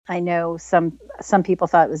I know some people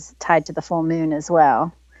thought it was tied to the full moon as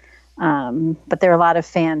well. But there are a lot of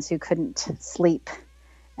fans who couldn't sleep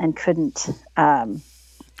and couldn't,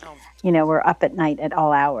 Oh, were up at night at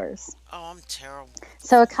all hours. oh, I'm terrible with the So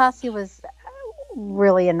full moon. Acacia was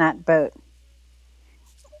really in that boat.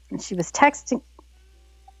 And she was texting.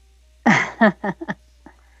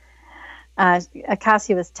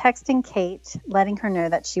 Acacia was texting Kate, letting her know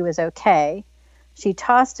that she was okay. She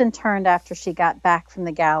tossed and turned after she got back from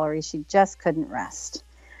the gallery. She just couldn't rest.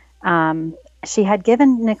 She had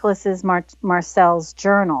given Nicholas's Marcel's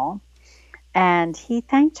journal, and he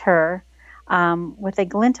thanked her with a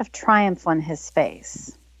glint of triumph on his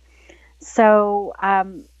face. So,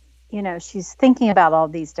 she's thinking about all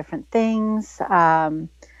these different things and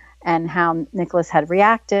how Nicholas had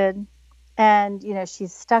reacted. And,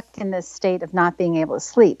 she's stuck in this state of not being able to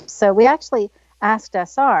sleep. So we actually asked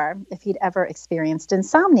SR if he'd ever experienced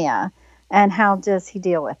insomnia and how does he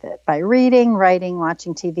deal with it? By reading, writing,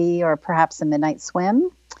 watching TV, or perhaps a midnight swim?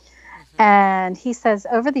 Hmm. And he says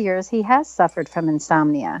over the years he has suffered from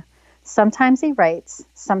insomnia. Sometimes he writes,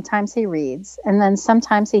 sometimes he reads, and then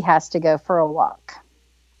sometimes he has to go for a walk.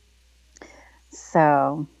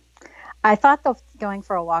 So I thought the going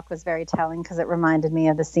for a walk was very telling because it reminded me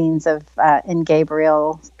of the scenes of in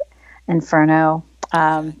Gabriel Inferno,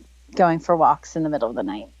 Okay. going for walks in the middle of the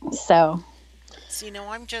night. So See, no,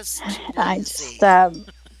 I'm just too I just lazy.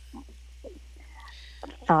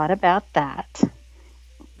 thought about that.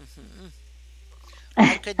 Hmm.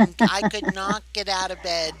 I could not get out of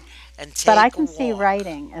bed and But I take a can see walk.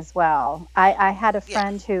 writing as well. I had a Yeah.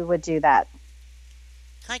 friend who would do that.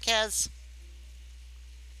 Hi, Kaz.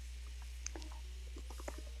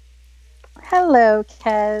 Hello,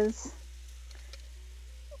 Kez.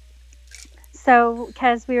 So,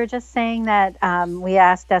 Kez, we were just saying that we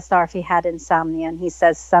asked SR if he had insomnia, and he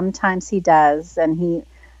says sometimes he does, and he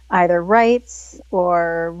either writes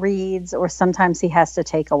or reads, or sometimes he has to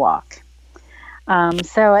take a walk.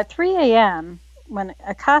 So at 3 a.m., when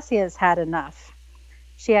Acacia's had enough,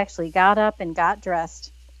 she actually got up and got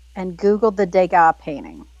dressed and Googled the Degas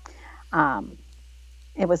painting. Um,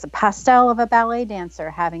 it was a pastel of a ballet dancer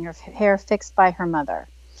having her hair fixed by her mother,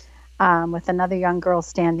 with another young girl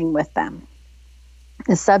standing with them.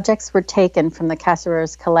 The subjects were taken from the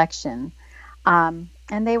Cassarers collection, and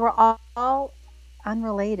they were all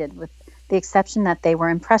unrelated, with the exception that they were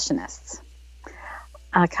Impressionists.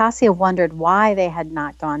 Cassia wondered why they had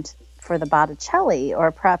not gone for the Botticelli,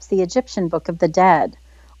 or perhaps the Egyptian Book of the Dead,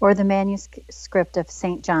 or the manuscript of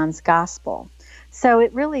St. John's Gospel. So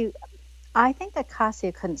it really, I think that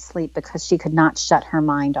Cassia couldn't sleep because she could not shut her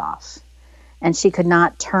mind off, and she could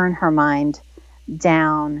not turn her mind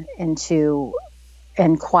down into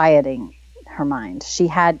and quieting her mind. She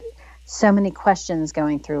had so many questions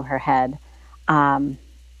going through her head. Um,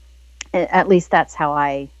 at least that's how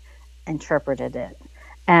I interpreted it.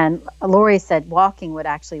 And Lori said walking would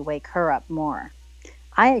actually wake her up more.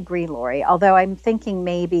 I agree, Lori, although I'm thinking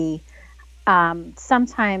maybe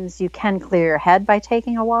sometimes you can clear your head by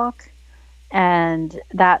taking a walk. And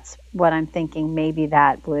that's what I'm thinking. Maybe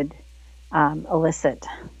that would elicit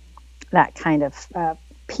that kind of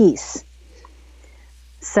peace.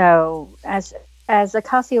 So as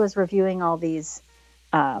Acacia was reviewing all these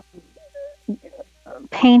uh,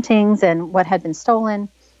 paintings and what had been stolen,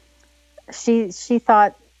 she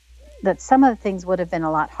thought that some of the things would have been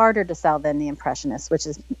a lot harder to sell than the Impressionists, which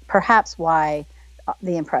is perhaps why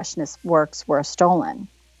the Impressionist works were stolen.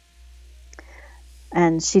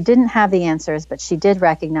 And she didn't have the answers, but she did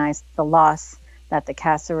recognize the loss that the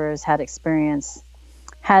Cassarers had experienced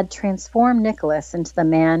had transformed Nicholas into the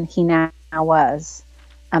man he now was,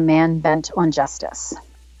 a man bent on justice.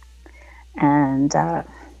 And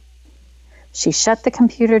she shut the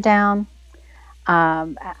computer down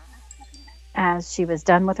um, as she was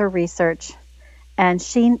done with her research. And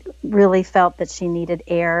she really felt that she needed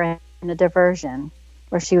air and a diversion,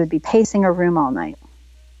 or she would be pacing her room all night.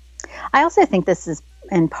 I also think this is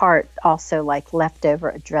in part also like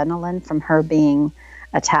leftover adrenaline from her being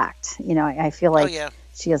attacked. I feel Oh, like yeah.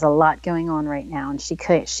 she has a lot going on right now, and she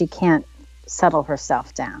can't settle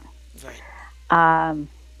herself down. Right. Um,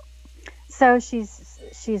 so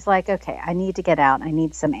she's like, okay, I need to get out. I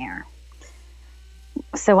need some air.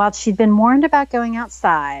 So while she'd been warned about going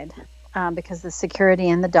outside because of the security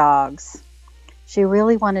and the dogs, she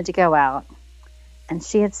really wanted to go out. And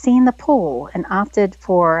she had seen the pool and opted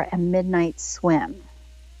for a midnight swim.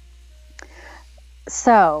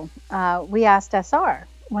 So we asked SR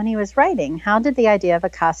when he was writing, how did the idea of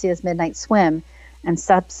Acacia's midnight swim and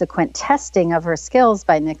subsequent testing of her skills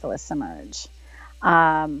by Nicholas emerge?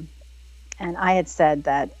 And I had said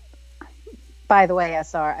that by the way,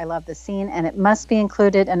 SR, I love the scene, and it must be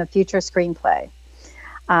included in a future screenplay.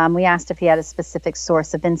 We asked if he had a specific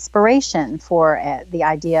source of inspiration for the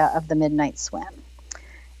idea of the midnight swim.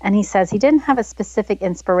 And he says he didn't have a specific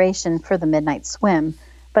inspiration for the midnight swim,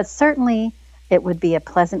 but certainly it would be a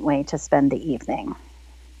pleasant way to spend the evening.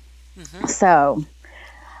 Mm-hmm. So,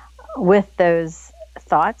 with those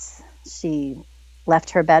thoughts, she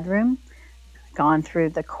left her bedroom, gone through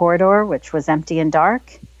the corridor, which was empty and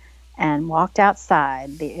dark, and walked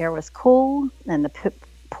outside. The air was cool, and the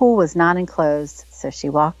pool was not enclosed, so she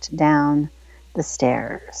walked down the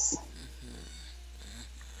stairs.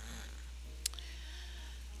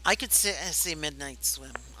 I could see midnight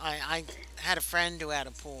swim. I had a friend who had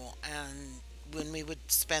a pool, and when we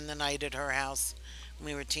would spend the night at her house when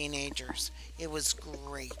we were teenagers, it was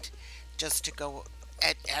great just to go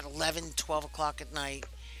at 11, 12 o'clock at night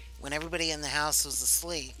when everybody in the house was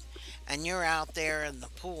asleep, and you're out there in the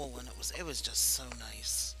pool, and it was just so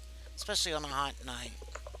nice, especially on a hot night.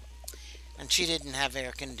 And she didn't have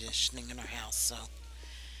air conditioning in her house, so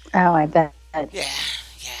Oh, I bet. yeah,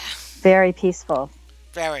 yeah, Very peaceful.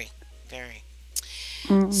 very, very.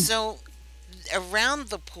 Mm. So around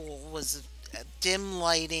the pool was a dim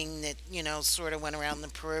lighting that sort of went around the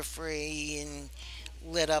periphery and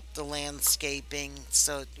lit up the landscaping.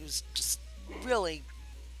 So it was just really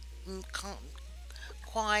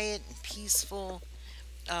quiet and peaceful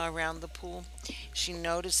around the pool. She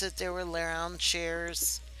noticed that there were lounge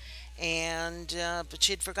chairs, and but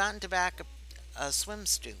she had forgotten to pack a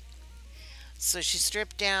swimsuit. So she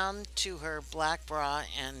stripped down to her black bra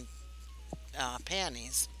and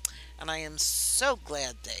panties, and I am so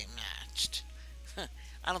glad they matched.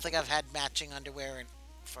 I don't think I've had matching underwear in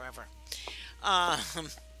forever. Um,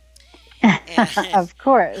 and Of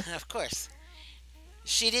course. of course,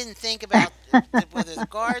 she didn't think about whether the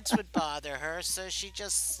guards would bother her, so she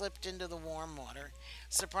just slipped into the warm water,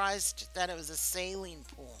 surprised that it was a saline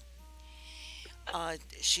pool.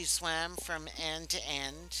 She swam from end to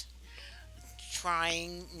end,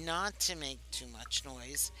 trying not to make too much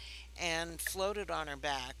noise, and floated on her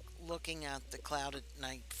back, looking at the clouded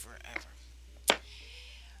night forever.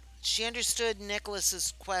 She understood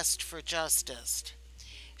Nicholas's quest for justice.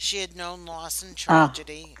 She had known loss and Oh,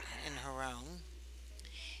 tragedy in her own,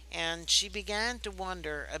 and she began to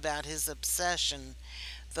wonder about his obsession,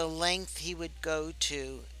 the length he would go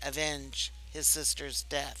to avenge his sister's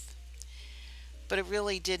death. But it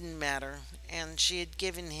really didn't matter, and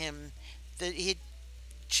the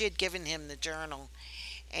she had given him the journal,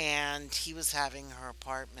 and he was having her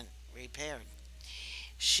apartment repaired.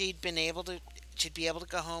 She'd been able to she'd be able to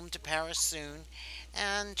go home to Paris soon,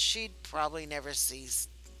 and she'd probably never see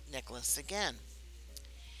Nicholas again.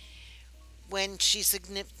 When she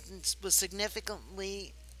was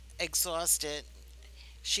significantly exhausted,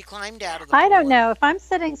 she climbed out of the I don't pool and, know. If I'm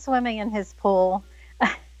sitting swimming in his pool,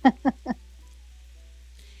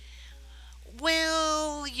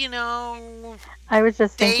 well, I was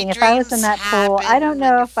just thinking if I was in daydreams that pool, I don't happen when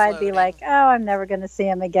know you're if I'd be like, floating. oh, I'm never going to see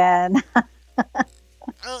him again.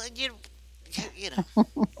 Well, you know,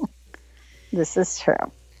 This is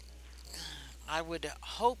true. I would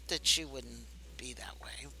hope that she wouldn't be that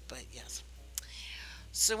way, but yes.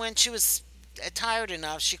 So when she was tired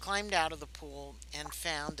enough, she climbed out of the pool and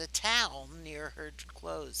found a towel near her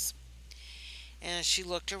clothes. And she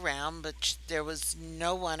looked around, but there was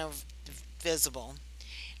no one visible.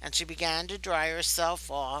 And she began to dry herself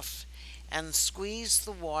off and squeeze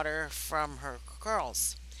the water from her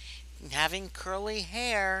curls. And having curly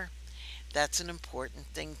hair, that's an important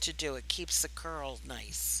thing to do. It keeps the curl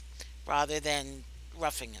nice rather than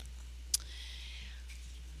roughing it.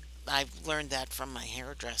 I've learned that from my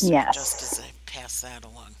hairdresser just as Yes. I pass that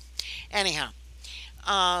along. Anyhow,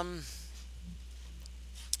 um,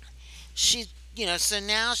 she, so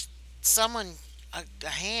now someone, a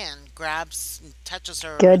hand grabs and touches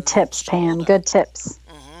her Good on the tips, Pam. shoulder. Good tips.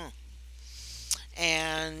 hmm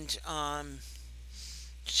And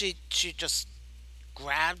she just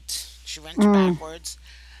grabbed, she went Mm, backwards,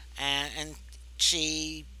 and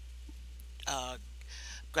she uh,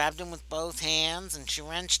 grabbed him with both hands, and she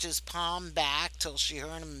wrenched his palm back till she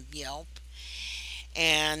heard him yelp.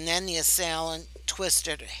 And then the assailant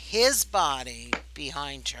twisted his body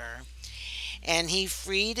behind her, and he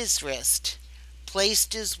freed his wrist,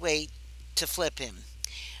 placed his weight to flip him.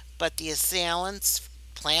 But the assailants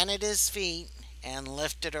planted his feet and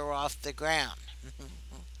lifted her off the ground.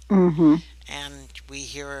 mm-hmm. And we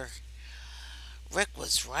hear, Rick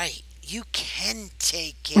was right. You can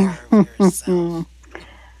take care of yourself.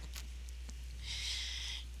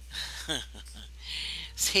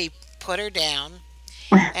 So he put her down,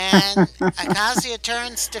 And Acacia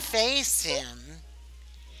turns to face him,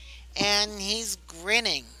 and he's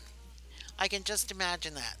grinning. I can just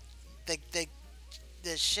imagine that.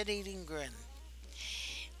 The shit eating grin.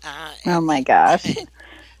 Oh And my he, gosh.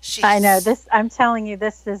 I know she's, this. I'm telling you,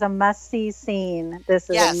 this is a must see scene. This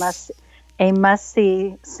is yes, a must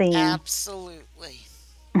see scene. absolutely.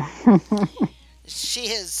 She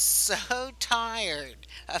is so tired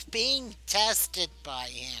of being tested by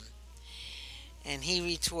him. And he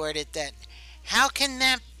retorted that, how can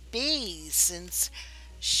that be since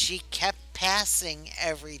she kept passing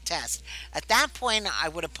every test? At that point, I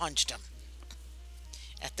would have punched him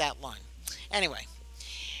at that line. Anyway,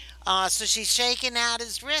 so she's shaking out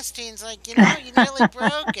his wrist. And he's like, you nearly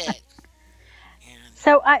broke it. And,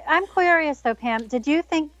 So I'm curious though, Pam. Did you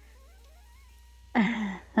think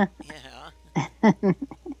yeah,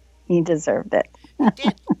 he deserved it? he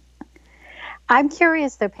did. I'm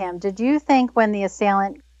curious though, Pam. Did you think when the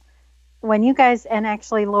assailant, when you guys, and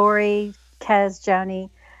actually Lori, Kez, Joni,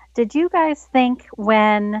 did you guys think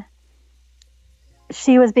when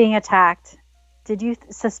she was being attacked, did you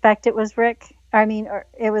suspect it was Rick? I mean, or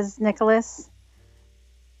it was Nicholas?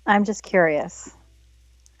 I'm just curious.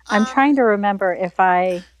 I'm Um, trying to remember if I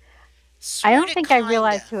don't Sorta, think I kinda.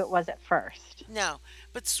 realized who it was at first. No,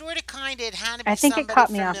 but sorta, kinda. It had to I be think it somebody caught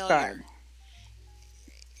me off familiar guard.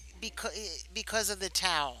 because of the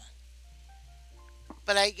towel.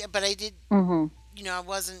 But I did. Hmm. I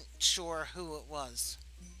wasn't sure who it was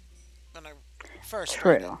when I first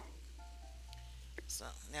read it. True. So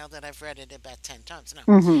now that I've read it about 10 times, no.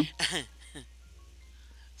 Hmm.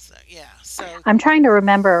 So yeah. So I'm trying to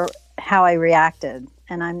remember how I reacted,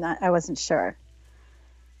 and I'm not. I wasn't sure.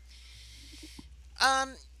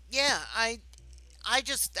 um, yeah. I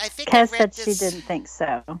think I Kez read said she this, didn't think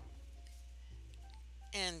so.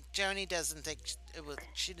 and Joni doesn't think it was.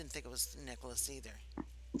 She didn't think it was Nicholas either.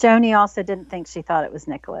 Joni also didn't think she thought it was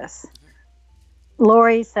Nicholas.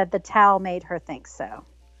 Lori said the towel made her think so.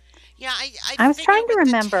 Yeah, I I was trying figured to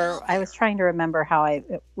with the remember. towel I was there. trying to remember how I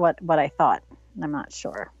what I thought. I'm not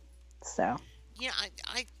sure. So, Yeah,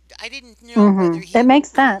 I didn't know whether it he makes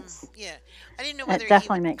would come. sense. Yeah, I didn't know It whether he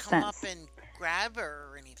definitely would makes come up sense. and grab her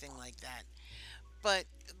or anything like that. But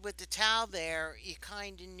with the towel there, you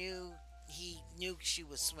kind of knew he knew she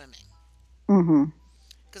was swimming. Hmm.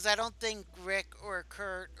 Because I don't think Rick or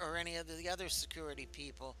Kurt or any of the other security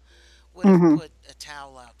people would have Hmm. put a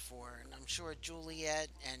towel out for her. And I'm sure Juliet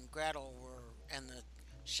and Gretel and the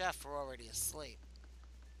chef were already asleep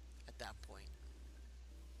at that point.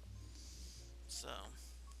 So I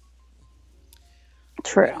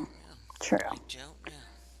True. don't know. True. I don't know.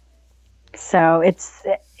 So it's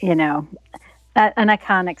you know an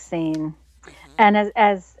iconic scene, Hmm. and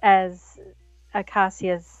as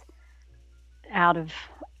Acacia's out of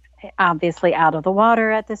obviously out of the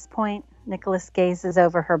water at this point, Nicholas gazes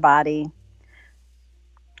over her body.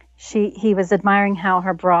 He was admiring how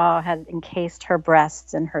her bra had encased her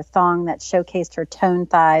breasts and her thong that showcased her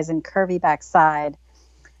toned thighs and curvy backside,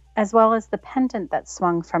 as well as the pendant that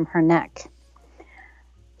swung from her neck.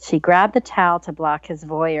 She grabbed the towel to block his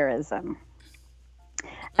voyeurism.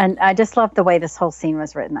 And I just love the way this whole scene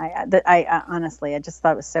was written. I honestly, I just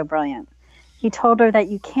thought it was so brilliant. He told her that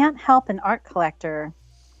you can't help an art collector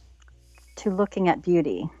to looking at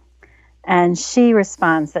beauty. And she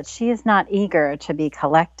responds that she is not eager to be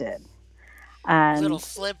collected. Little And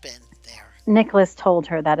flippant there. Nicholas told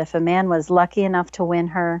her that if a man was lucky enough to win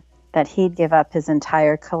her, that he'd give up his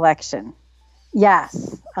entire collection.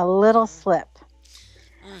 Yes, a little Hmm. slip.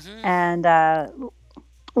 Hmm. And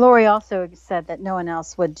Lori also said that no one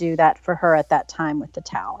else would do that for her at that time with the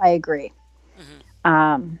towel. I agree. Hmm.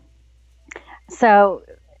 Um, so,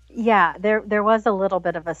 yeah, there was a little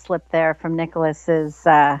bit of a slip there from Nicholas's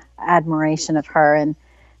admiration of her, and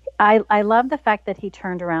I love the fact that he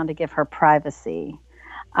turned around to give her privacy,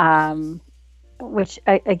 Hmm. um, which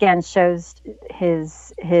again shows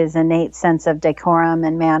his innate sense of decorum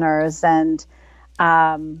and manners, and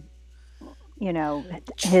um, you know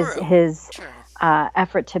True. his True.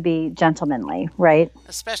 effort to be gentlemanly, right?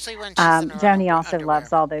 Especially when she's in her Joni also underwear.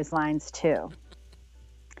 loves all those lines too.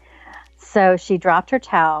 So she dropped her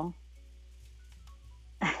towel.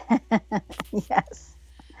 Yes.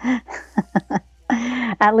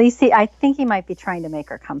 At least I think he might be trying to make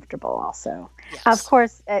her comfortable also. Of Yes.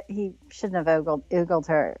 course, he shouldn't have oogled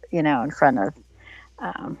her, in front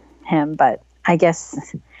of him, but I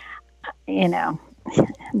guess, you know,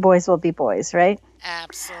 boys will be boys, right?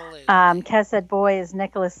 Absolutely. Kez said, boy, is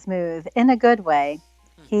Nicholas smooth in a good way.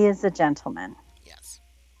 He Hmm. is a gentleman. Yes.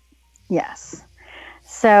 Yes.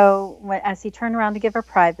 So as he turned around to give her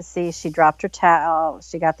privacy, she dropped her towel.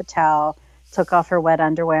 She got the towel. took off her wet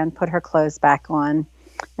underwear and put her clothes back on.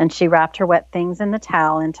 And she wrapped her wet things in the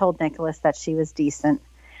towel and told Nicholas that she was decent.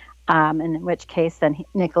 In which case, then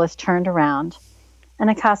Nicholas turned around, and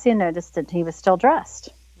Acacia noticed that he was still dressed.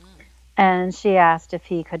 Mm. And she asked if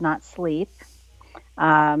he could not sleep,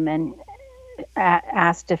 and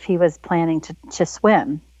asked if he was planning to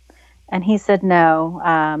swim. And he said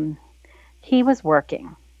no, he was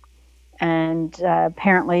working. And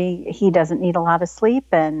apparently, he doesn't need a lot of sleep.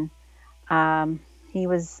 And he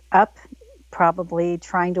was up, probably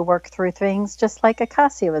trying to work through things, just like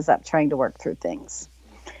Acacia was up trying to work through things.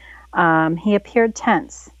 He appeared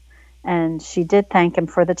tense, and she did thank him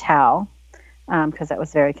for the towel because that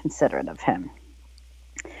was very considerate of him.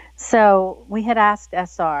 So we had asked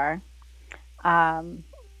SR, um,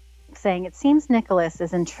 saying it seems Nicholas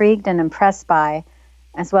is intrigued and impressed by,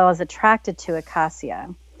 as well as attracted to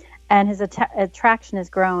Acacia, and his attraction is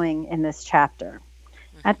growing in this chapter.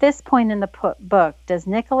 At Mhm. this point in the book, does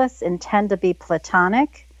Nicholas intend to be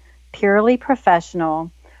platonic, purely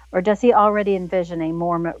professional, or does he already envision a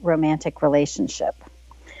more romantic relationship?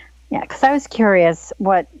 Yeah, because I was curious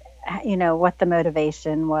what the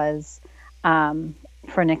motivation was um,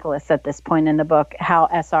 for Nicholas at this point in the book, how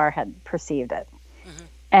SR had perceived it. Mhm.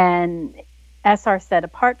 And SR said,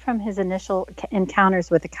 apart from his initial encounters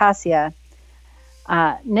with Acacia,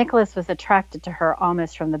 Nicholas was attracted to her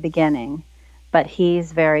almost from the beginning, but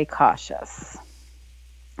he's very cautious.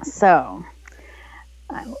 So,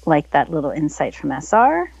 I like that little insight from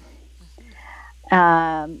SR.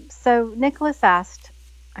 Mhm. So, Nicholas asked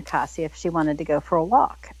Acacia if she wanted to go for a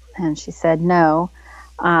walk, and she said no.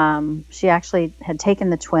 She actually had taken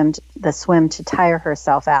the swim to tire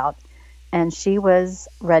herself out, and she was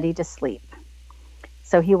ready to sleep.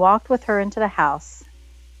 So he walked with her into the house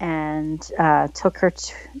and took her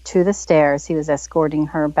to the stairs. He was escorting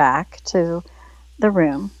her back to the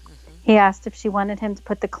room. Mhm. He asked if she wanted him to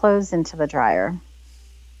put the clothes into the dryer,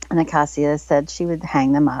 and Acacia said she would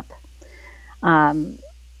hang them up. Um,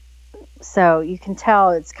 so you can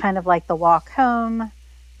tell it's kind of like the walk home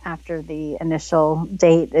after the initial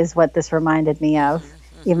date, is what this reminded me of,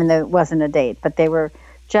 Mhm. even Mhm. though it wasn't a date, but they were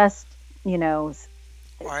just, you know,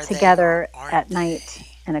 Are they or together aren't at night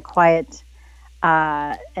they? in a quiet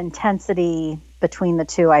intensity between the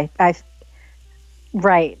two.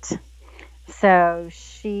 Right. So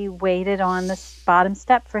she waited on the bottom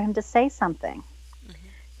step for him to say something. Mhm.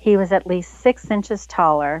 He was at least 6 inches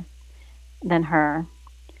taller than her,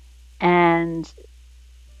 and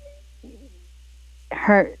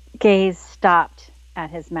her gaze stopped at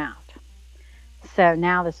his mouth. So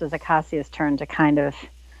now this was Acacia's turn to kind of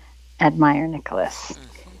admire Nicholas. Mhm.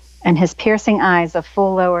 And his piercing eyes, a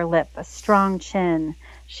full lower lip, a strong chin.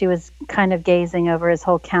 She was kind of gazing over his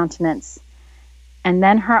whole countenance. And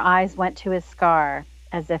then her eyes went to his scar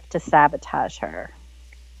as if to sabotage her.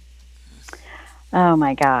 Oh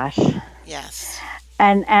my gosh. Yes.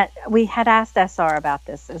 And we had asked SR about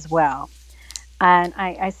this as well. And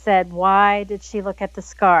I said, why did she look at the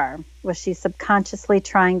scar? Was she subconsciously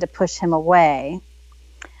trying to push him away?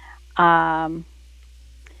 Um,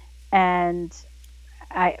 and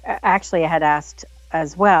I had asked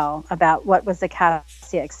as well about what was Acacia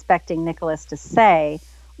expecting Nicholas to say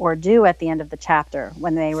or do at the end of the chapter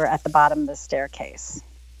when they were at the bottom of the staircase.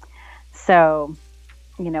 So,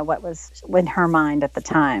 what was in her mind at the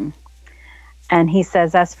time. And he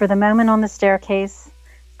says, as for the moment on the staircase,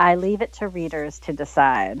 I leave it to readers to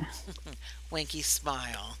decide. Winky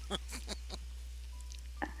smile.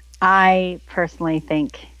 I personally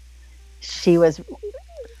think she was.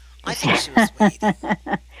 I think she was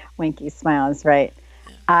waiting. Winky smiles, right.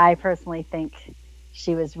 Yeah. I personally think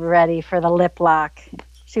she was ready for the lip lock.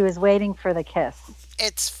 She was waiting for the kiss.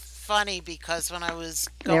 It's funny because when I was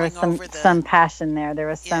There was going some over the some passion there. There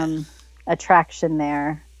was yeah, some attraction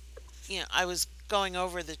there. I was going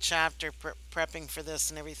over the chapter prepping for this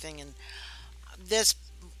and everything, and this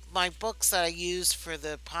my books that I use for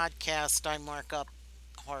the podcast I mark up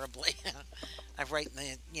horribly. I write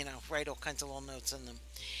all kinds of little notes in them.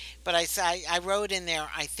 But I wrote in there.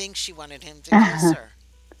 I think she wanted him to kiss her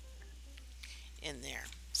in there.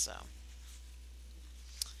 So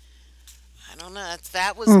I don't know.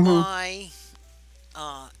 That was Hmm. my uh,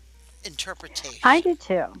 I interpretation. do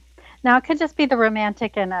too. Now it could just be the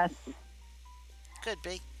romantic in us. Could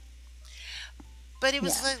be, but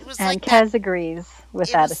Yes, it was and like that. Kez agrees with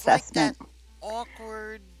It that was like that assessment.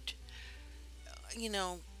 awkward. You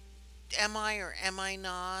know, am I or am I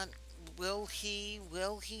not? Will he?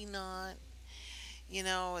 Will he not?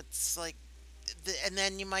 It's like, and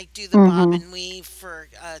then you might do the bob Hmm. and weave for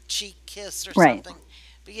a cheek kiss or Right. something.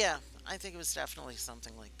 But yeah, I think it was definitely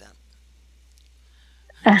something like that.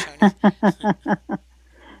 Joni,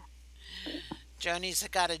 Joni's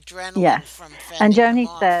got adrenaline Yes. from And fending him Joni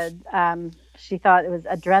off. said she thought it was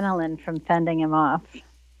adrenaline from fending him off.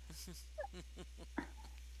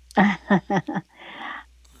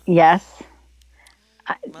 Yes.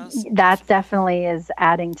 I- Most that definitely. definitely is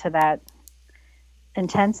adding to that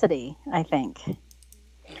intensity, I think.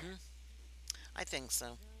 Hmm. I think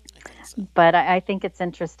so. I think so. But I think it's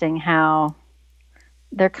interesting how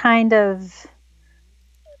they're kind of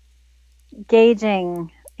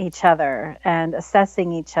gauging each other and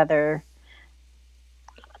assessing each other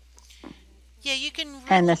Yeah, you can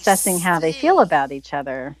and really assessing how they feel see. about each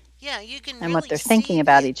other Yeah, you can and what really they're thinking see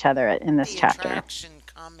about each other in this the chapter. attraction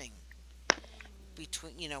coming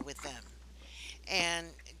between, with them.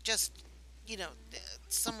 And just,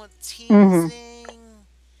 somewhat Hmm. teasing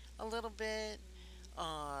a little bit,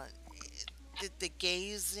 uh the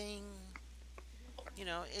gazing,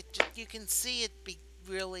 you can see it be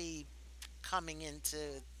really coming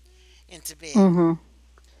into being. Hmm.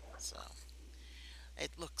 So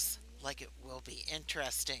it looks like it will be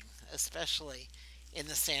interesting, especially in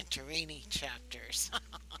the Santorini chapters.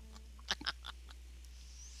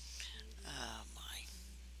 Oh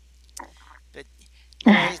my. But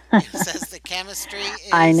Lori says the chemistry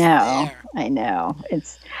I is know. there. I know.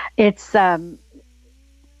 It's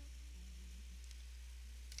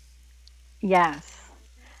yes,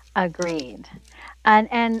 agreed. And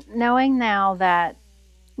knowing now that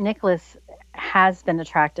Nicholas has been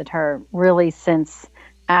attracted to her really since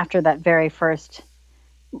after that very first,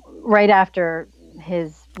 right after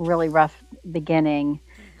his really rough beginning,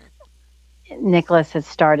 Hmm. Nicholas has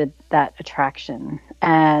started that attraction.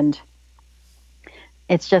 And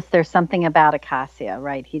it's just there's something about Acacia,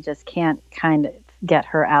 right? He just can't kind of get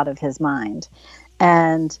her out of his mind.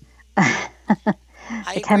 And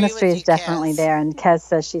I the agree chemistry with is you, definitely Kaz. there. And Kez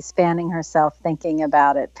says she's fanning herself thinking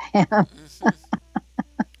about it, Pam. Hmm.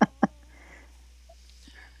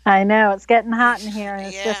 I know it's getting hot in here,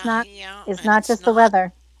 and Yeah, it's and not it's just the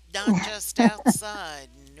weather. not just outside.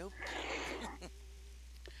 Nope.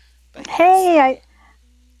 But yes. Hey,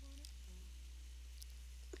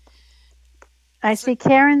 I So see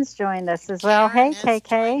Karen's joined us as well. Karen Hey, has KK,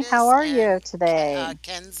 joined how us, are and you today?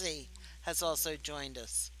 Kenzie has also joined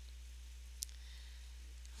us.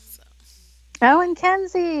 So Oh, and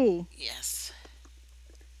Kenzie. yes.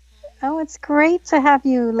 Oh, it's great to have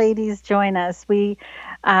you ladies join us. We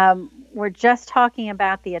were just talking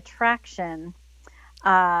about the attraction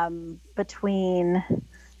between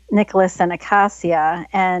Nicholas and Acacia,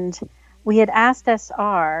 and we had asked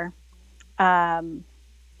SR um,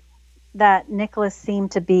 that Nicholas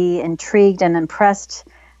seemed to be intrigued and impressed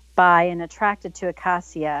by and attracted to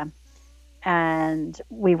Acacia. And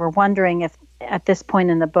we were wondering if at this point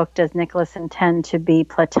in the book, does Nicholas intend to be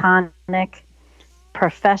platonic,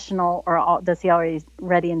 professional, or does he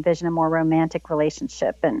already envision a more romantic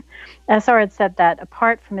relationship? And SR had said that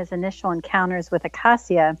apart from his initial encounters with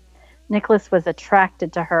Acacia, Nicholas was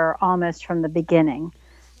attracted to her almost from the beginning,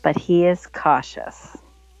 but he is cautious.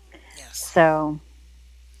 Yes. So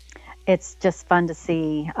it's just fun to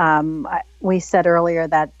see. We said earlier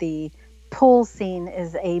that the pool scene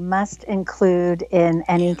is a must include in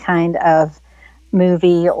any Yeah. kind of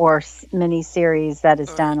movie or mini series that is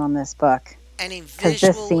Or done on this book any because this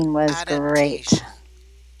visual scene was great. adaptation.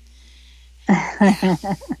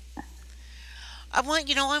 Yeah.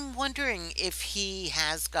 I'm wondering if he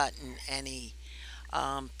has gotten any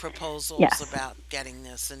proposals Yes, about getting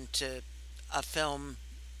this into a film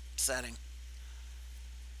setting.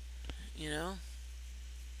 You know,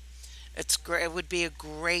 it's great. It would be a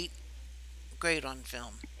great on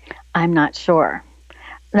film. I'm not sure.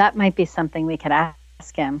 That might be something we could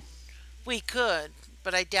ask him. We could,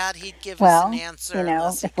 but I doubt he'd give us an Well, answer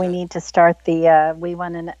unless he if we could. need to start the, we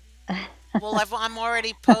want to. Well, I'm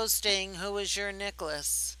already posting who is your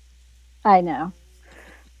Nicholas. I know.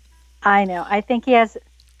 I know. I think he has.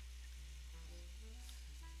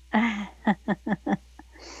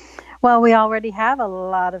 Well, we already have a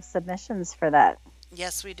lot of submissions for that.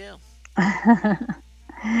 Yes, we do.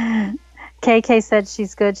 KK said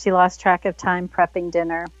she's good. She lost track of time prepping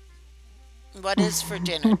dinner. What is for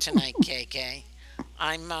dinner tonight, KK?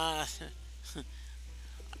 I'm I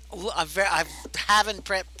haven't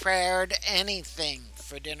prepared anything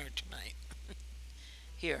for dinner tonight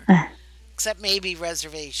here, except maybe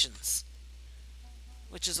reservations,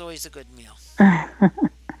 which is always a good meal.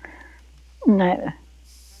 No.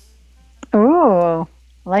 Ooh,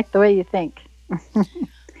 I like the way you think.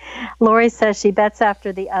 Lori says she bets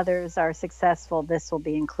after the others are successful, this will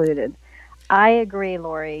be included. I agree,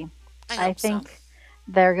 Lori. I I hope so. think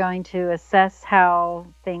they're going to assess how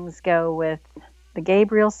things go with. the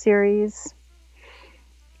Gabriel series.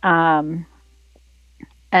 Um,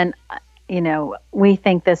 and, we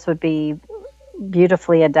think this would be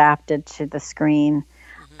beautifully adapted to the screen.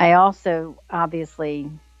 Hmm. I also obviously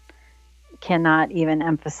cannot even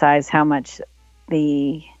emphasize how much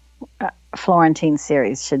the Florentine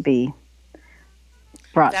series should be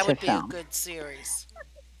brought That to would be a film. good series.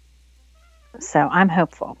 So I'm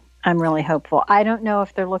hopeful. I'm Yeah. really hopeful. I don't know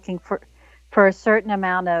if they're looking for a certain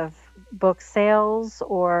amount of book sales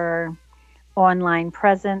or online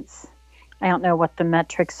presence. I don't know what the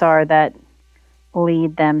metrics are that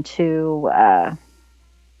lead them to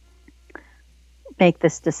make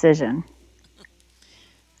this decision.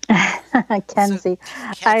 So, Kenzie,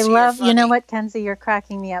 I Kenzie, you're love, you know funny. what, Kenzie, you're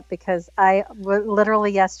cracking me up because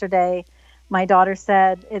literally yesterday, my daughter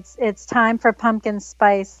said it's time for pumpkin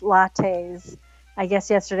spice lattes. I guess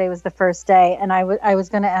yesterday was the first day, and I was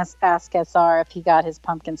going to ask SR if he got his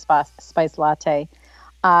pumpkin spice latte.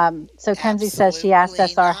 So Kenzie says she asked Absolutely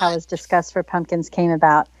SR how not. his disgust for pumpkins came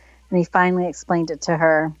about, and he finally explained it to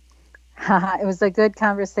her. It was a good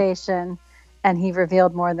conversation, and he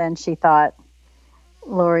revealed more than she thought.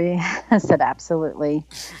 Lori said absolutely.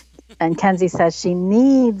 And Kenzie says she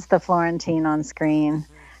needs the Florentine on screen.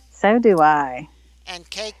 Hmm. So do I. And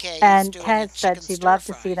KK is And doing a Kez said chicken she'd stir love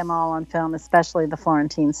to see fry. them all on film, especially the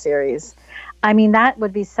Florentine series. I mean, that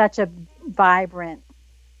would be such a vibrant,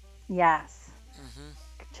 yes. Hmm.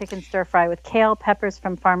 Chicken stir fry with kale, peppers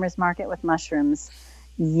from farmer's market with mushrooms.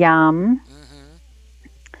 Yum. Hmm.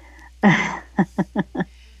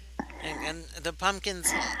 And the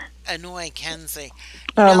pumpkins annoy Kenzie.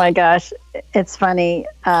 You Oh know, my gosh. It's funny.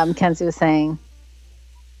 Kenzie was saying,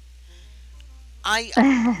 I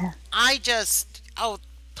I just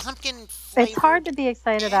pumpkin it's hard flavored to be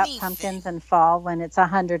excited about anything. pumpkins in fall when it's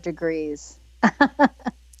 100 degrees.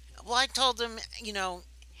 Well, I told him,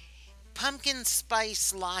 pumpkin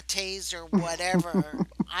spice lattes or whatever.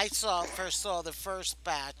 I first saw the first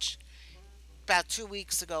batch about 2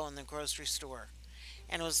 weeks ago in the grocery store,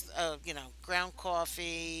 and it was ground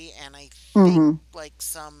coffee and I think Hmm. like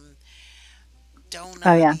some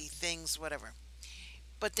Oh, yeah. donutty things, whatever.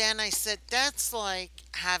 But then I said that's like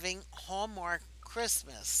having Hallmark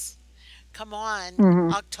Christmas. Come on,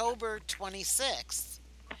 Hmm. October 26th.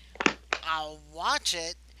 I'll watch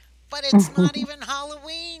it, but it's not even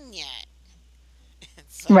Halloween yet.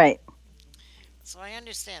 so Right. so I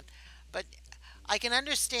understand. But I can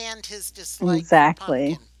understand his dislike for Exactly.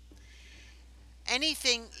 pumpkin.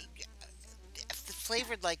 Anything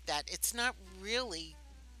flavored like that, it's not really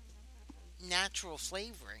natural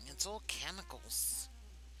flavoring. It's all chemicals.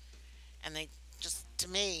 And they just, to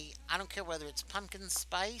me, I don't care whether it's pumpkin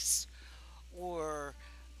spice or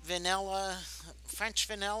vanilla, French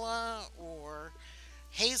vanilla or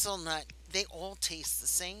hazelnut, they all taste the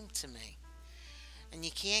same to me. And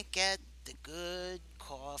you can't get the good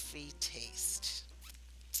coffee taste.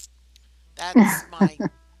 That's my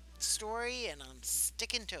story, and I'm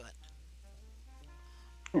sticking to it.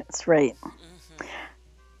 That's right. Hmm.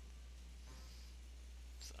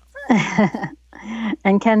 So,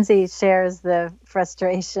 And Kenzie shares the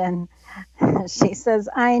frustration. She says,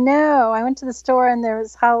 I know. I went to the store and there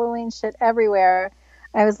was Halloween shit everywhere.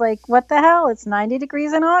 I was like, what the hell? It's 90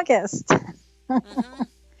 degrees in August. hmm.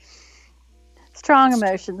 Strong It's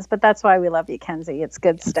true. emotions, but that's why we love you, Kenzie. It's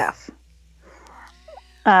good Yes. stuff.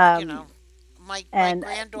 But you Um, know, my and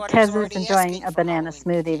granddaughter's Kez is already enjoying asking a for banana Halloween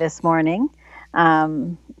smoothie candy. this morning.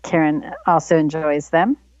 Karen also enjoys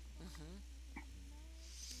them. Hmm.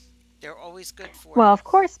 They're always good for Well, you. of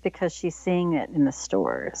course, because she's seeing it in the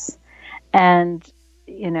stores. And,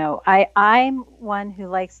 I'm one who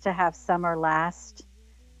likes to have summer last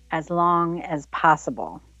as long as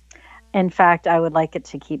possible. In fact, I would like it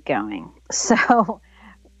to keep going. So,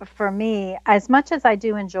 for me, as much as I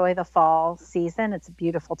do enjoy the fall season, it's a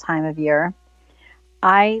beautiful time of year.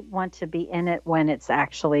 I want to be in it when it's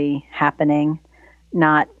actually happening,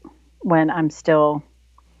 not when I'm still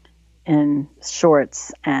in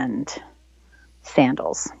shorts and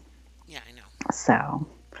sandals. Yeah, I know. So,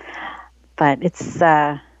 but it's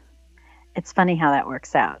funny how that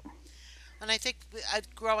works out. And I think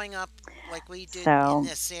growing up like we did in So,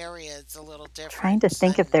 this area, it's a little trying to different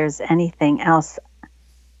think if there's anything else.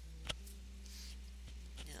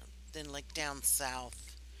 you know, than like down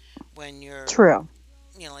south when you're, True,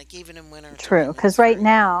 like even in winter true. time, it's Because right very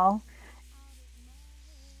cold. now,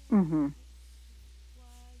 hmm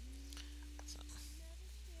So,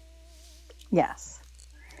 yes.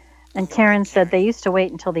 And all right, Karen said Karen. they used to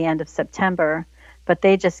wait until the end of September, but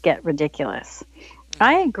they just get ridiculous.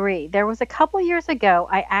 I Hmm. agree. There was a couple years ago,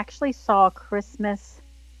 I actually saw Christmas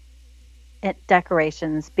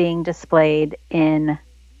decorations being displayed in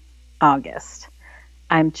August.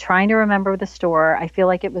 I'm trying to remember the store. I feel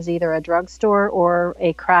like it was either a drugstore or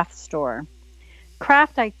a craft store.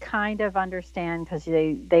 Craft, I kind of understand because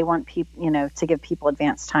they want people, to give people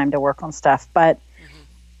advance time to work on stuff. But Hmm.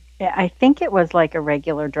 I think it was like a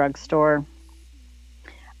regular drugstore.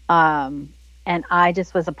 Um, and I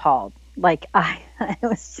just was appalled. Like I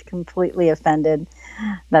was completely offended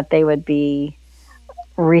that they would be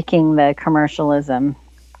wreaking the commercialism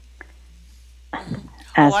Hmm.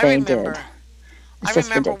 Oh, as they did. I It's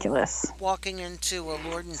just remember ridiculous. walking into a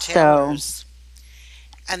Lord and So, Taylor's,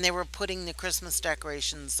 and they were putting the Christmas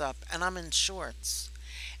decorations up, and I'm in shorts,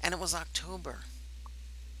 and it was October.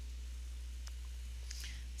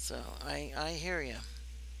 So I hear you.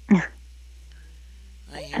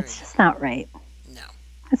 I hear it's you. just not right. No.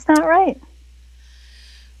 It's not right.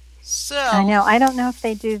 I So know. I don't know if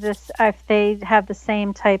they do this, if they have the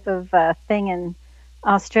same type of thing in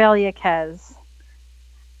Australia, Kez.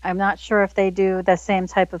 I'm not sure if they do the same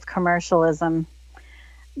type of commercialism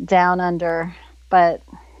down under, but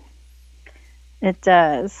it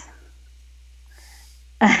does.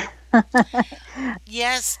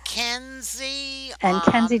 yes, Kenzie. And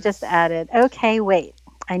Kenzie just added, okay, wait,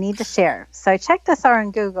 I need to share. So I checked this out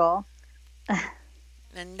on Google.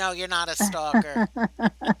 And no, you're not a stalker.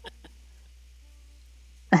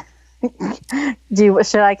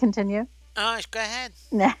 Should I continue? Oh, go ahead.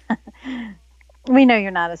 We know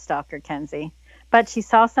you're not a stalker, Kenzie. But she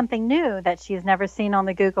saw something new that she's never seen on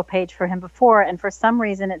the Google page for him before. And for some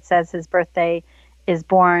reason, it says his birthday is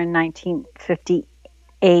born 1950,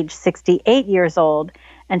 age 68 years old.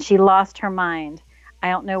 And she lost her mind. I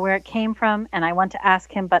don't know where it came from. And I want to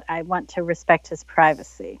ask him, but I want to respect his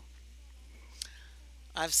privacy.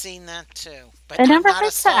 I've seen that too, but It I'm never not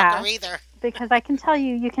a hurts to stalker ask either. because I can tell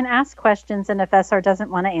you, you can ask questions. And if SR doesn't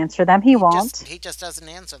want to answer them, he won't. He just doesn't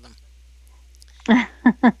answer them.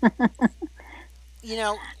 You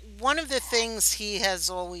know, one of the things he has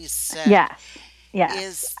always said Yes. Yes.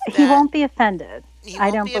 is He that won't be offended. he I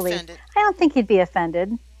won't don't be believe. offended, I don't think he'd be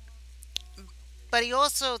offended. but he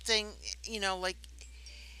also like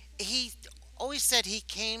he always said he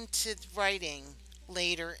came to writing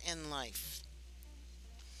later in life,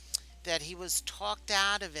 that he was talked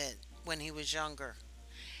out of it when he was younger.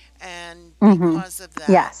 And Hmm. because of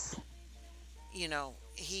that, Yes.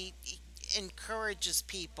 he encourages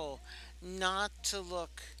people not to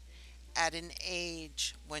look at an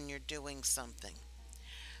age when you're doing something.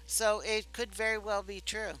 So it could very well be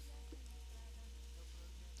true.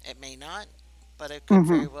 It may not, but it could Hmm.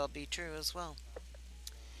 very well be true as well.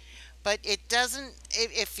 But it doesn't.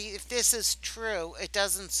 If this is true, it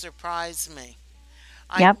doesn't surprise me.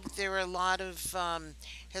 I Yep. There are a lot of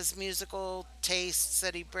his musical tastes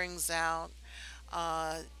that he brings out.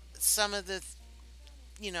 Uh, some of the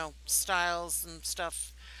styles and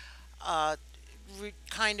stuff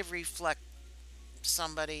kind of reflect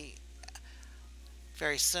somebody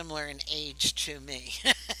very similar in age to me.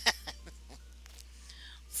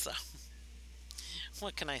 So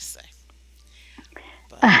what can I say?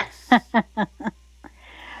 But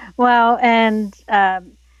Well, and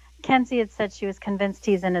Kenzie had said she was convinced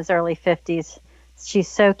he's in his early 50s. She's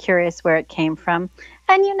so curious where it came from.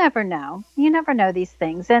 And you never know. You never know these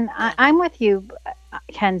things. And yeah, I'm with you,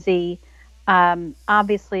 Kenzie.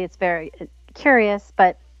 Obviously, it's very curious,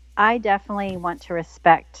 but I definitely want to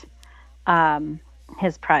respect um,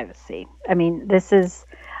 his privacy. I mean, this is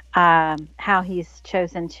how he's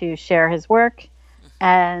chosen to share his work.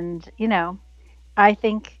 And, I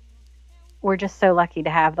think we're just so lucky to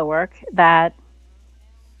have the work that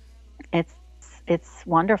it's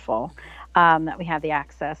wonderful that we have the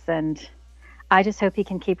access. And I just hope he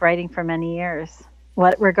can keep writing for many years,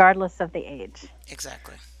 regardless of the age.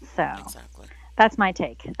 exactly, So exactly. that's my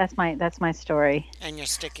take. That's my story. And you're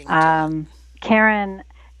sticking to it. Um, Karen,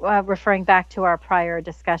 referring back to our prior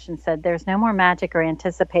discussion, said there's no more magic or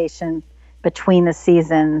anticipation between the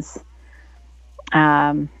seasons.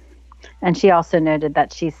 Um, and she also noted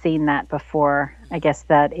that she's seen that before. I guess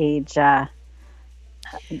that age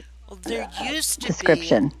Well, there used to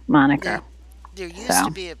be description moniker. there there used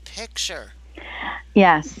to So be a picture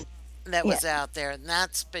yes, that yeah. was out there, and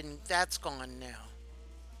that's gone now.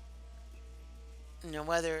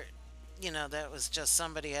 Whether that was just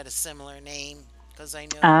somebody had a similar name, because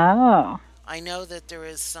Oh. I know that there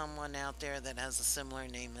is someone out there that has a similar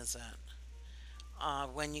name as that.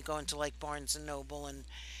 When you go into like Barnes and Noble and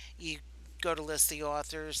you go to list the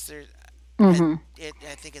authors, I, Hmm.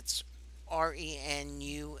 I think it's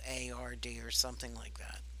Renuard or something like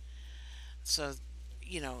that. So,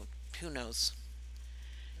 you know, who knows?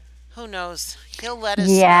 Who knows? He'll let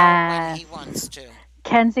us know when he Yes. wants to.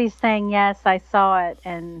 Kenzie's saying, yes, I saw it.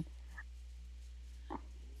 And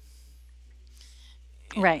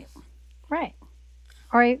Yeah, right, right.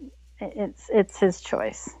 Or it's his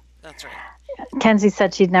choice. that's right. Kenzie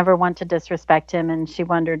said she'd never want to disrespect him, and she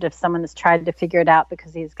wondered if someone has tried to figure it out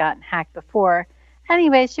because he's gotten hacked before.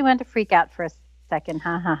 Anyway, she went to freak out for a second.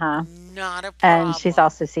 Ha ha ha. Not a And she's problem.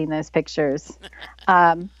 also seen those pictures.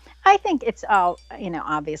 Um, I think it's all,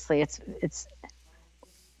 obviously it's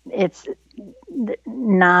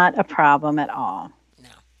not a problem at all. No.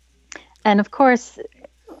 And of course,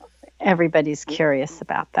 everybody's curious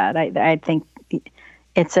about that. I think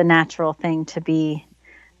it's a natural thing to be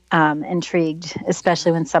intrigued,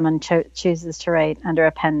 especially when Hmm. someone chooses to write under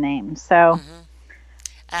a pen name. So, Hmm.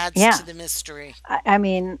 Adds yeah, to the mystery. I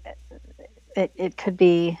mean, it could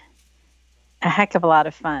be a heck of a lot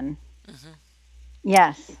of fun. Hmm.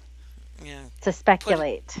 Yes, Yeah. to Put it,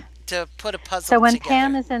 speculate. to put a So, puzzle when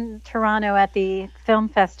Pam together is in Toronto at the film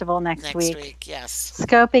festival next next week, week. Yes.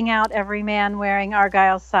 scoping out every man wearing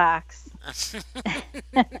Argyle socks,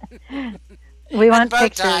 we And want bow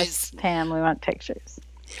pictures, ties. Pam. We want pictures.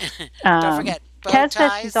 Don't Um, forget bow Kez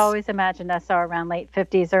says she's ties. always imagined SR around late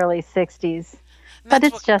 50s, early 60s, And but that's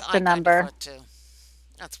it's what just a I kind of number. thought too.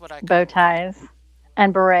 That's what I Bow kind of thought. ties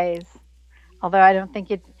and berets. Although I don't think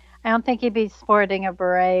you'd be sporting a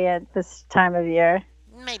beret at this time of year.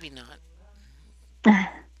 Maybe not,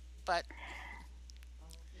 but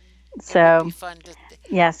it would be So fun to.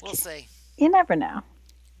 yes, We'll see. you never know.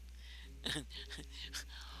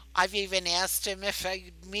 I've even asked him if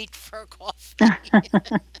I'd meet for coffee,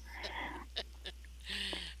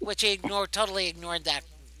 which he ignored. Totally ignored that.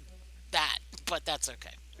 But that's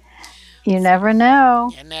okay. You So never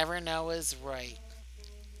know. you never know is right.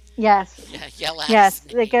 Yes, Yeah, yell out his yes.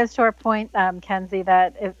 It name. goes to our point, Kenzie,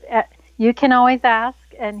 that if, you can always ask,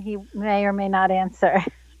 and he may or may not answer.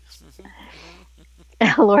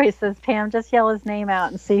 Lori says, Pam, just yell his name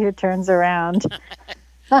out and see who turns around.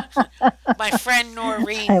 My friend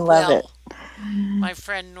I Noreen love it. will. My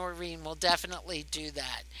friend Noreen will definitely do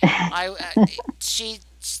that. She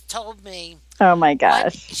told me Oh my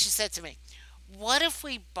what gosh. she said to me. What if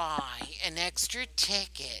we buy an extra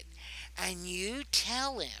ticket and you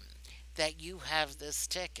tell him that you have this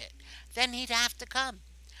ticket? Then he'd have to come.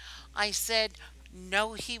 I said,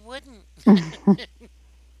 no, he wouldn't.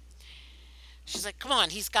 She's like, come on,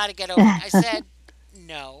 he's got to get over it. I said,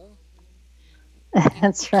 no, you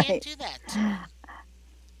That's can't right. do that to him.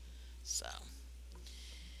 So,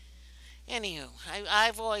 anywho,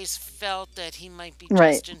 I've always felt that he might be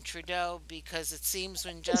Right. Justin Trudeau because it seems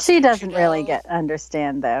when She Justin doesn't really Trudeau, get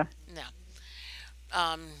understand though. no,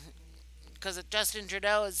 um, because Justin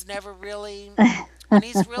Trudeau is never really, when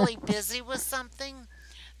he's really busy with something,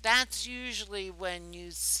 that's usually when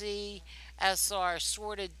you see SR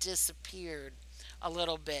sort of disappeared a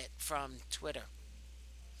little bit from Twitter.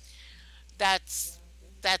 That's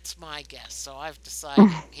that's my guess. So I've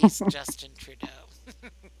decided he's Justin Trudeau,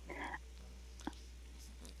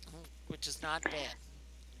 which is not bad.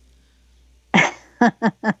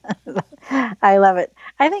 I love it.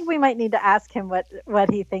 I think we might need to ask him what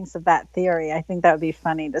he thinks of that theory. I think that would be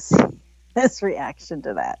funny to see his reaction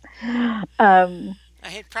to that. Um,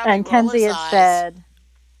 He'd probably and roll his eyes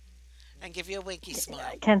and give you a winky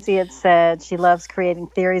smile. Kenzie had said she loves creating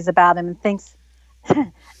theories about him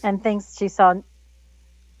and thinks she saw.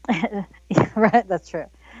 Right, that's true.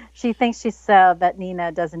 She thinks she saw that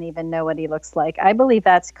Nina doesn't even know what he looks like. I believe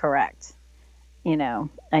that's correct.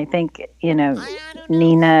 I think I don't know.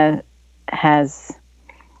 Nina has.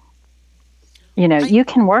 I You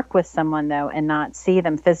can work with someone though and not see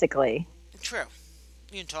them physically. True.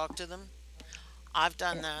 You can talk to them. I've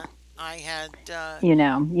done that. I had You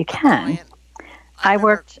a can. client. I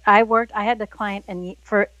remember. I had a client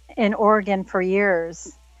in Oregon for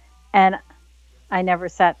years, and I never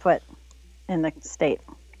set foot in the state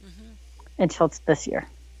Hmm. until this year.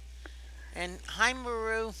 And hi,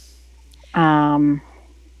 Maru. Um,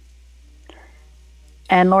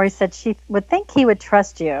 and Lori said she would think he would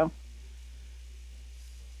trust you.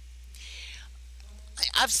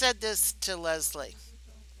 I've said this to Leslie.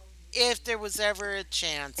 If there was ever a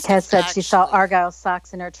chance to Kez said she saw actually, Argyle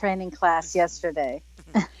socks in her training class yesterday.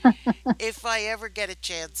 if I ever get a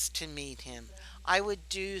chance to meet him, I would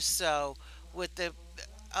do so with the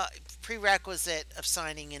uh, prerequisite of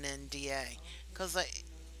signing an NDA because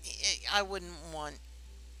I wouldn't want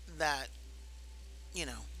that. You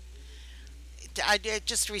know, I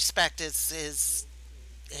just respect his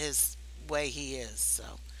way he is. So,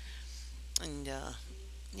 and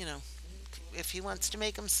you know, if he wants to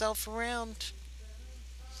make himself around,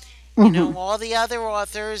 Hmm. All the other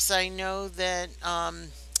authors, I know that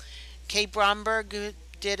Kay Bromberg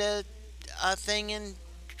did a thing in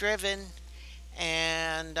Driven,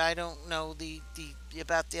 and I don't know the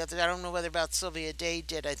about the other. I don't know whether about Sylvia Day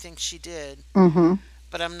did. I think she did, Hmm.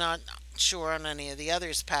 but I'm not sure on any of the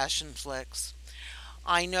others' passion flicks.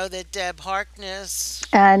 I know that Deb Harkness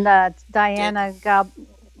And did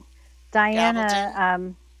Diana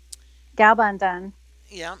Gabaldon. Galbandon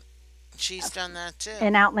Yeah, she's done that too.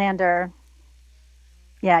 in Outlander.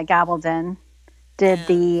 Yeah, Gabaldon did And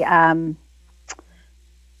the.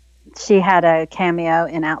 She had a cameo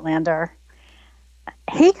in Outlander.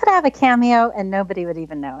 He could have a cameo and nobody would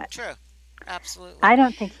even know it. true, absolutely. I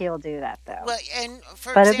don't think he'll do that though, Well, and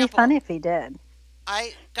for but it'd be example, funny if he did.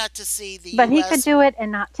 I got to see the But he could U.S. do it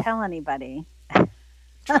and not tell anybody.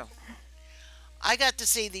 True. I got to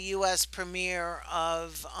see the U.S. premiere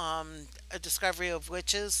of A Discovery of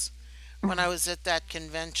Witches when I was at that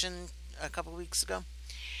convention a couple weeks ago.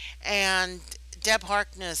 And Deb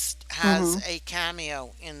Harkness has Hmm. a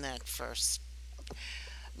cameo in that first.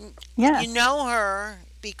 You Yes, know her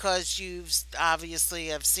because you've obviously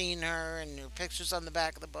have seen her and her pictures on the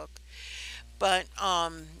back of the book. But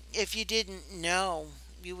if you didn't know,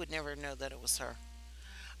 you would never know that it was her.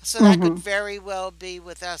 So that could hmm, very well be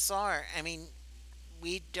with SR. I mean,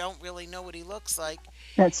 we don't really know what he looks like.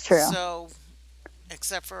 that's true. So,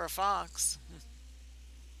 except for a fox.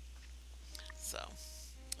 So,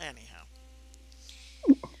 anyhow.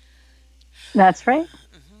 That's right.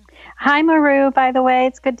 Hmm. Hi, Maru. By the way,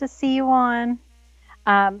 it's good to see you on.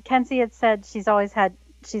 Kenzie had said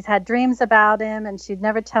she's had dreams about him, and she'd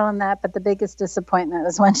never tell him that. But the biggest disappointment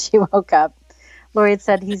was when she woke up. Lori had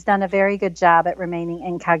said he's done a very good job at remaining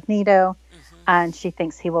incognito, Hmm. and she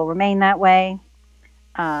thinks he will remain that way.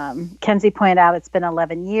 Kenzie pointed out it's been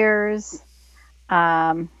 11 years.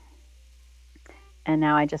 Um, and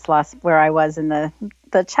now I just lost where I was in the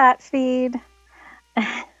chat feed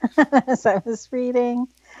as I was reading.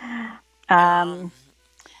 Um, Um,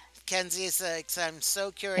 Kenzie is like, I'm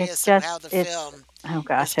so it's curious of how just the it's film oh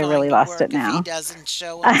is gosh, I going really to lost it work if he now. doesn't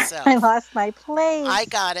show I himself. lost my I place.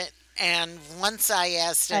 got it. And once I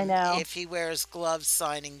asked I him know. if he wears gloves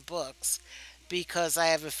signing books, because I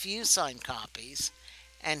have a few signed copies,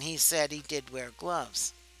 and he said he did wear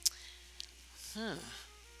gloves. Hmm.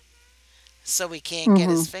 So we can't get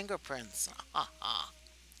Hmm. his fingerprints.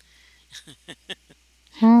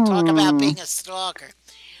 Talk about Hmm. being a stalker.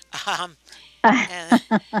 Um, and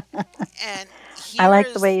and I here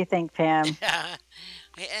like the is way you think, Pam.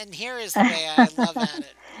 and here is the way I love at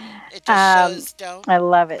it. It just um, shows don't I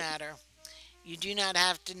love it. matter. You do not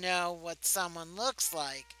have to know what someone looks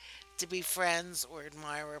like to be friends or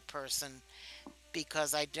admire a person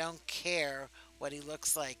because I don't care what he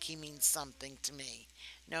looks like. He means something to me,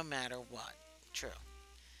 no matter what. True.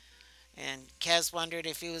 And Kez wondered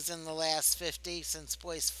if he was in the last 50 since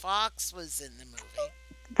Boyce Fox was in the movie.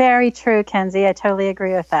 Very true, Kenzie. I totally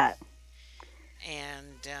agree with that.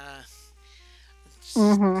 And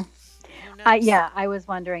Hmm. who knows? Yeah, I was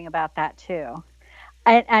wondering about that too.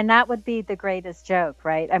 And that would be the greatest joke,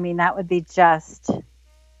 right? I mean, that would be just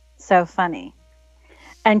so funny.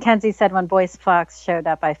 And Kenzie said when Boyce Fox showed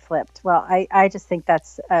up, I flipped. Well, I just think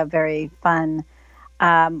that's a very fun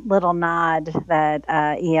little nod that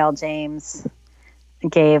E.L. James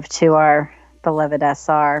gave to our beloved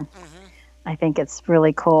SR. Hmm. I think it's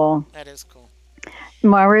really cool. That is cool.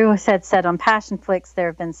 Maru said on Passion Flicks there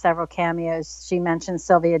have been several cameos. She mentioned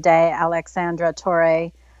Sylvia Day, Alexandra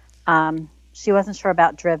Torre. She wasn't sure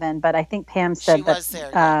about Driven, but I think Pam She said that was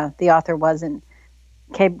there, yeah. the author wasn't.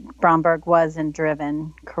 Kay Bromberg was in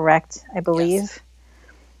Driven, correct? I Yes. believe.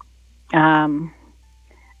 Um,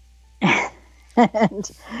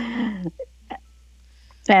 and,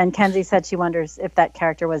 and Kenzie said she wonders if that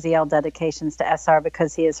character was EL dedications to SR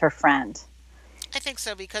because he is her friend. I think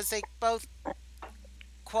so because they both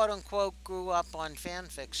quote unquote grew up on fan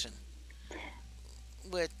fiction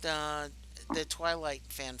with the Twilight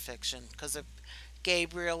fan fiction because of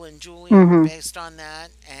Gabriel and Julian were Hmm. based on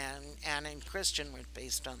that, and Anna and Christian were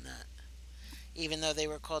based on that, even though they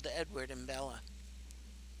were called Edward and Bella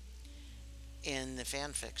in the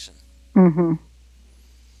fan fiction. Hmm.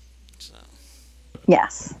 So,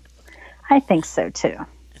 Yes, I think so too.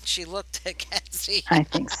 and she looked at Kenzie. I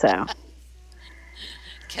think so.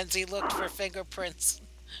 Kenzie looked for fingerprints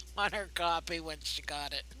on her copy when she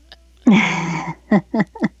got it.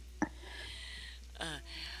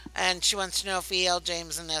 And she wants to know if E.L.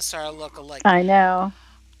 James and SR look alike. I know.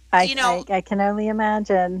 You know, I can only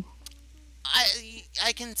imagine.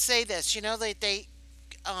 I can say this. They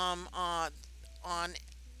um uh, on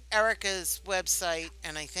Erica's website,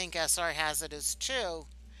 and I think SR has it as too.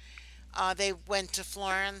 They went to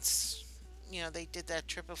Florence. They did that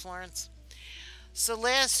trip of Florence. So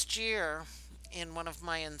last year, in one of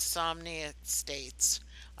my insomnia states,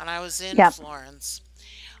 and I was in Yep. Florence,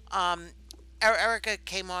 um, Erica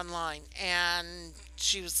came online and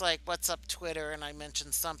she was like, "What's up, Twitter?" And I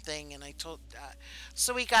mentioned something, and I told.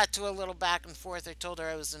 So we got to a little back and forth. I told her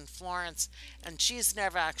I was in Florence, and she's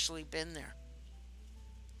never actually been there.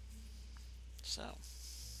 So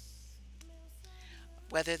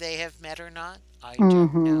whether they have met or not, I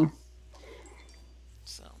don't Hmm. know.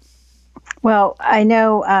 So Well, I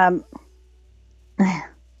know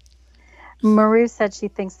Maru said she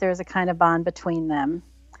thinks there's a kind of bond between them.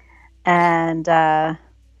 yeah, And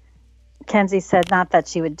Kenzie said not that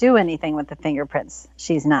she would do anything with the fingerprints.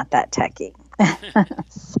 She's not that techie.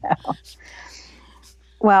 So,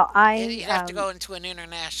 well, you'd have to go into an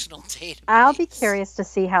international I'll be database. curious to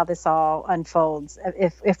see how this all unfolds.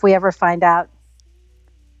 If we ever find out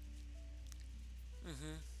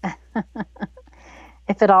Hmm.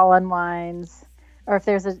 if it all unwinds, or if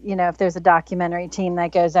there's if there's a documentary team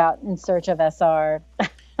that goes out in search of SR.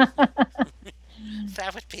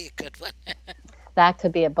 That would be a good one. That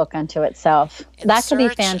could be a book unto itself. In That could be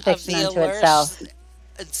search fan of fiction the unto elus- itself.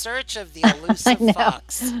 in search of the I elusive know.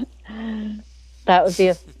 fox. That would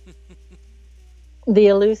be the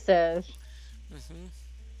elusive. Hmm.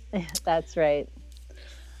 That's right.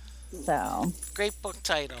 So, Great book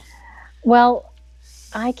title. well,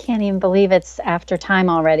 I can't even believe it's after time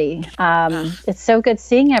already. Uh, It's so good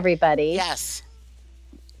seeing everybody. yes,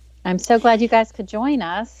 I'm so glad you guys could join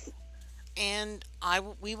us, and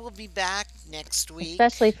we will be back next week.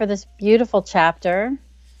 especially for this beautiful chapter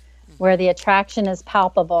where the Hmm. attraction is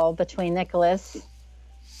palpable between Nicholas.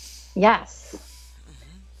 Yes,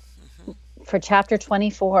 Hmm. for chapter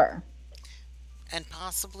 24. And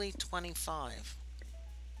possibly 25.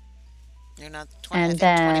 You're not 20. I And think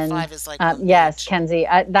then, 25 is like one yes, page. Kenzie,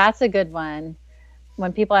 that's a good one.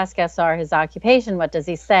 When people ask SR his occupation, what does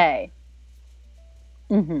he say?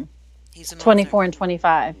 Hmm. He's an author. 24 and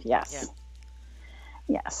 25. Yeah, Yes.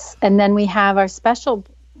 Yes. And then we have our special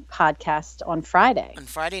podcast on Friday. on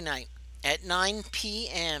Friday night at 9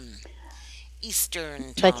 p.m.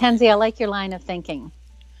 Eastern But Kenzie, I time. like your line of thinking.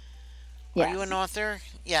 Are you an Yes. author?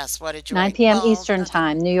 Yes. What did you 9 write? p.m. Well, Eastern nothing.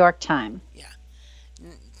 time, New York time. Yeah.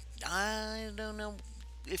 N- I don't know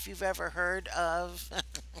if you've ever heard of,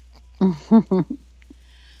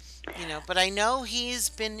 but I know he's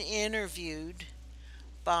been interviewed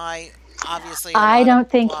by obviously a I lot of don't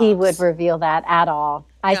think he would blogs. reveal that at all.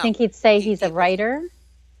 I No, think he'd say he's a he wouldn't. writer.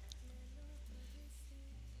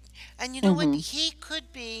 And you know what? Hmm. He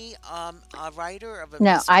could be a writer of a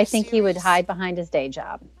No, mystery I think he would series. hide behind his day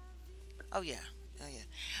job. Oh yeah, oh yeah.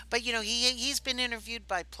 But he's been interviewed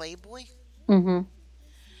by Playboy Hmm.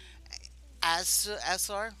 as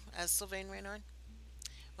SR as Sylvain Reynard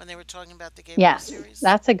when they were talking about the Gabriel Yes, series.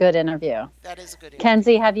 that's a good interview. That is a good interview.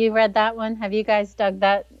 Kenzie, have you read that one? Have you guys dug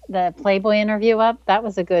the Playboy interview up? That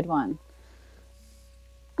was a good one.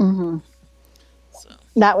 Hmm. So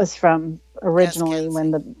That was from yes, originally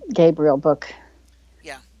when Kenzie. the Gabriel book.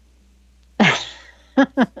 Yeah.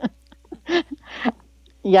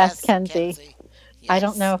 Yes, Yes, Kenzie. Kenzie. I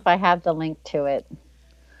don't know Yes. if I have the link to it.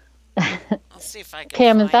 I'll see if I can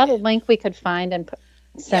Pam, is find that a it. link we could find and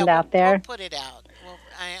Yeah, send out we'll there? put it out. Well,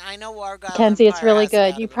 I know Argyle Kenzie, it's Empire really has it good.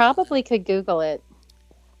 out You of it on them. probably could Google it.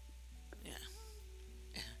 Yeah.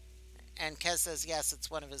 And Kez says yes, it's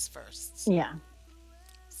one of his firsts. Yeah.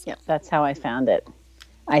 So, Yep. That's how I found it,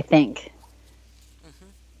 I think.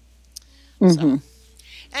 hmm so Hmm.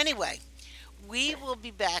 anyway, we will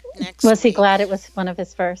be back next Was he week. glad it was one of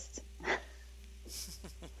his first?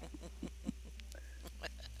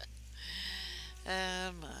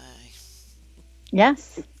 My.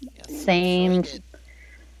 Yes. Yes, I'm sure he Same did.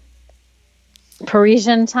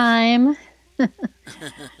 Parisian time,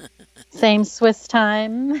 same Swiss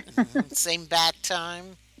time. Same bat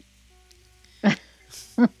time.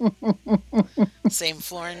 Same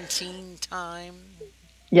Florentine time.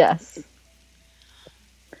 Yes.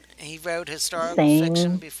 He wrote historical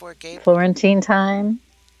fiction Same before Gabriel. Florentine time.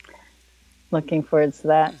 Looking forward to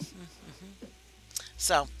that.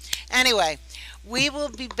 So, anyway, we will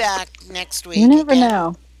be back next You week never again.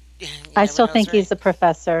 know. You I never still know, think right? he's a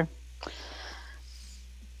professor.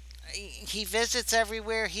 He visits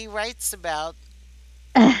everywhere he writes about.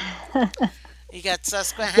 You got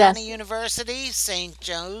Susquehanna Yes, University, St.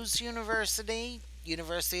 Joe's University,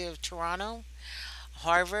 University of Toronto,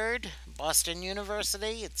 Harvard, Boston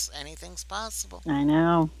University. It's anything's possible. I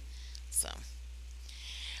know. So,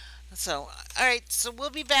 so all right. So we'll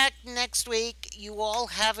be back next week. You all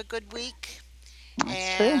have a good week, That's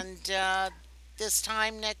true. and this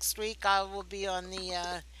time next week, I will be on the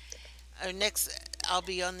next. I'll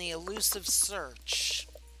be on the elusive search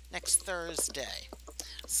next Thursday.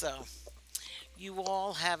 So you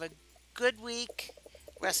all have a good week,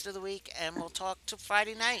 rest of the week, and we'll talk to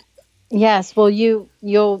Friday night. Yes. Well,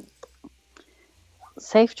 you'll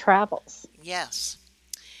safe travels. Yes.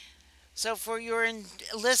 So for your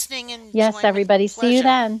listening Yes, enjoyment and everybody. See you pleasure,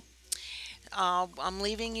 then. I'm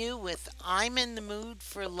leaving you with "I'm in the Mood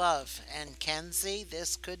for Love" and Kenzie,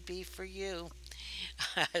 this could be for you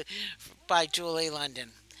by Julie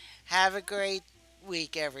London. Have a great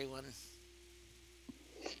week, everyone.